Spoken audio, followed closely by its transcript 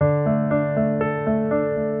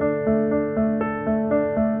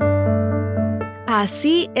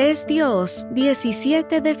Así es Dios,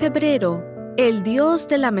 17 de febrero, el Dios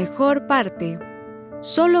de la mejor parte.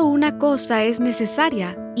 Solo una cosa es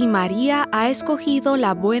necesaria, y María ha escogido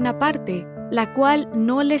la buena parte, la cual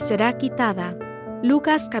no le será quitada.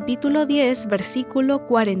 Lucas capítulo 10, versículo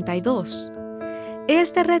 42.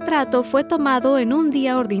 Este retrato fue tomado en un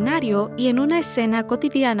día ordinario y en una escena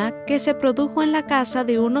cotidiana que se produjo en la casa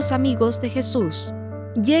de unos amigos de Jesús.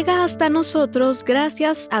 Llega hasta nosotros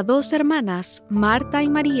gracias a dos hermanas, Marta y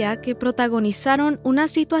María, que protagonizaron una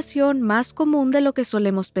situación más común de lo que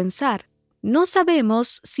solemos pensar. No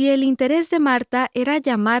sabemos si el interés de Marta era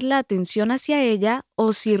llamar la atención hacia ella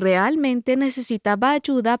o si realmente necesitaba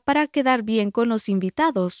ayuda para quedar bien con los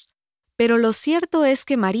invitados. Pero lo cierto es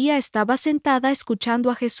que María estaba sentada escuchando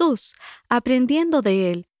a Jesús, aprendiendo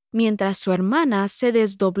de él, mientras su hermana se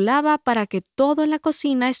desdoblaba para que todo en la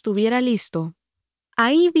cocina estuviera listo.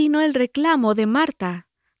 Ahí vino el reclamo de Marta.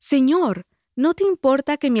 Señor, ¿no te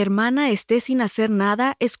importa que mi hermana esté sin hacer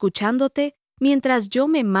nada escuchándote mientras yo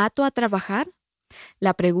me mato a trabajar?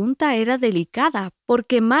 La pregunta era delicada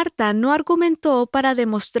porque Marta no argumentó para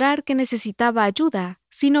demostrar que necesitaba ayuda,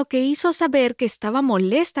 sino que hizo saber que estaba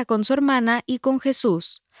molesta con su hermana y con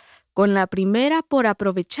Jesús. Con la primera por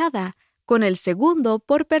aprovechada, con el segundo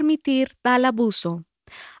por permitir tal abuso.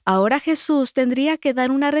 Ahora Jesús tendría que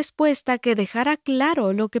dar una respuesta que dejara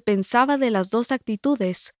claro lo que pensaba de las dos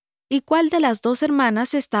actitudes y cuál de las dos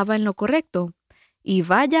hermanas estaba en lo correcto. Y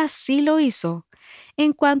vaya, sí lo hizo.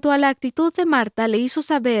 En cuanto a la actitud de Marta, le hizo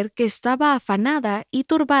saber que estaba afanada y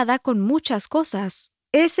turbada con muchas cosas.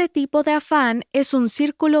 Ese tipo de afán es un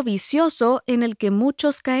círculo vicioso en el que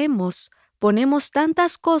muchos caemos. Ponemos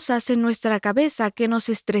tantas cosas en nuestra cabeza que nos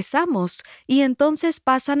estresamos y entonces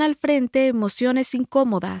pasan al frente emociones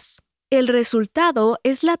incómodas. El resultado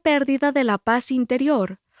es la pérdida de la paz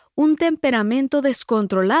interior, un temperamento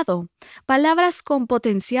descontrolado, palabras con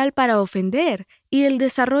potencial para ofender y el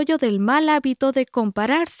desarrollo del mal hábito de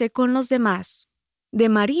compararse con los demás. De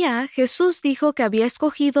María, Jesús dijo que había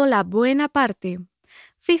escogido la buena parte.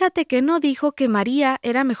 Fíjate que no dijo que María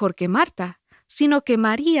era mejor que Marta, sino que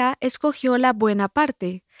María escogió la buena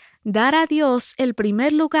parte, dar a Dios el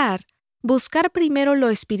primer lugar, buscar primero lo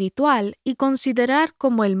espiritual y considerar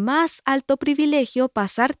como el más alto privilegio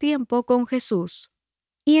pasar tiempo con Jesús.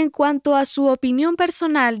 Y en cuanto a su opinión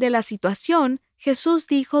personal de la situación, Jesús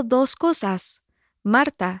dijo dos cosas.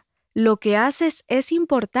 Marta, lo que haces es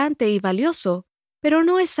importante y valioso, pero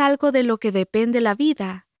no es algo de lo que depende la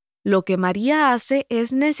vida. Lo que María hace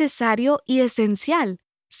es necesario y esencial.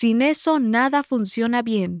 Sin eso nada funciona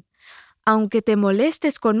bien. Aunque te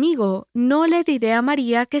molestes conmigo, no le diré a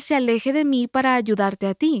María que se aleje de mí para ayudarte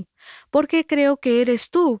a ti, porque creo que eres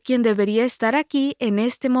tú quien debería estar aquí en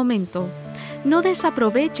este momento. No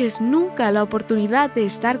desaproveches nunca la oportunidad de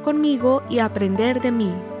estar conmigo y aprender de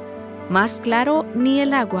mí. Más claro, ni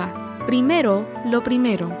el agua. Primero, lo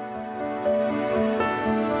primero.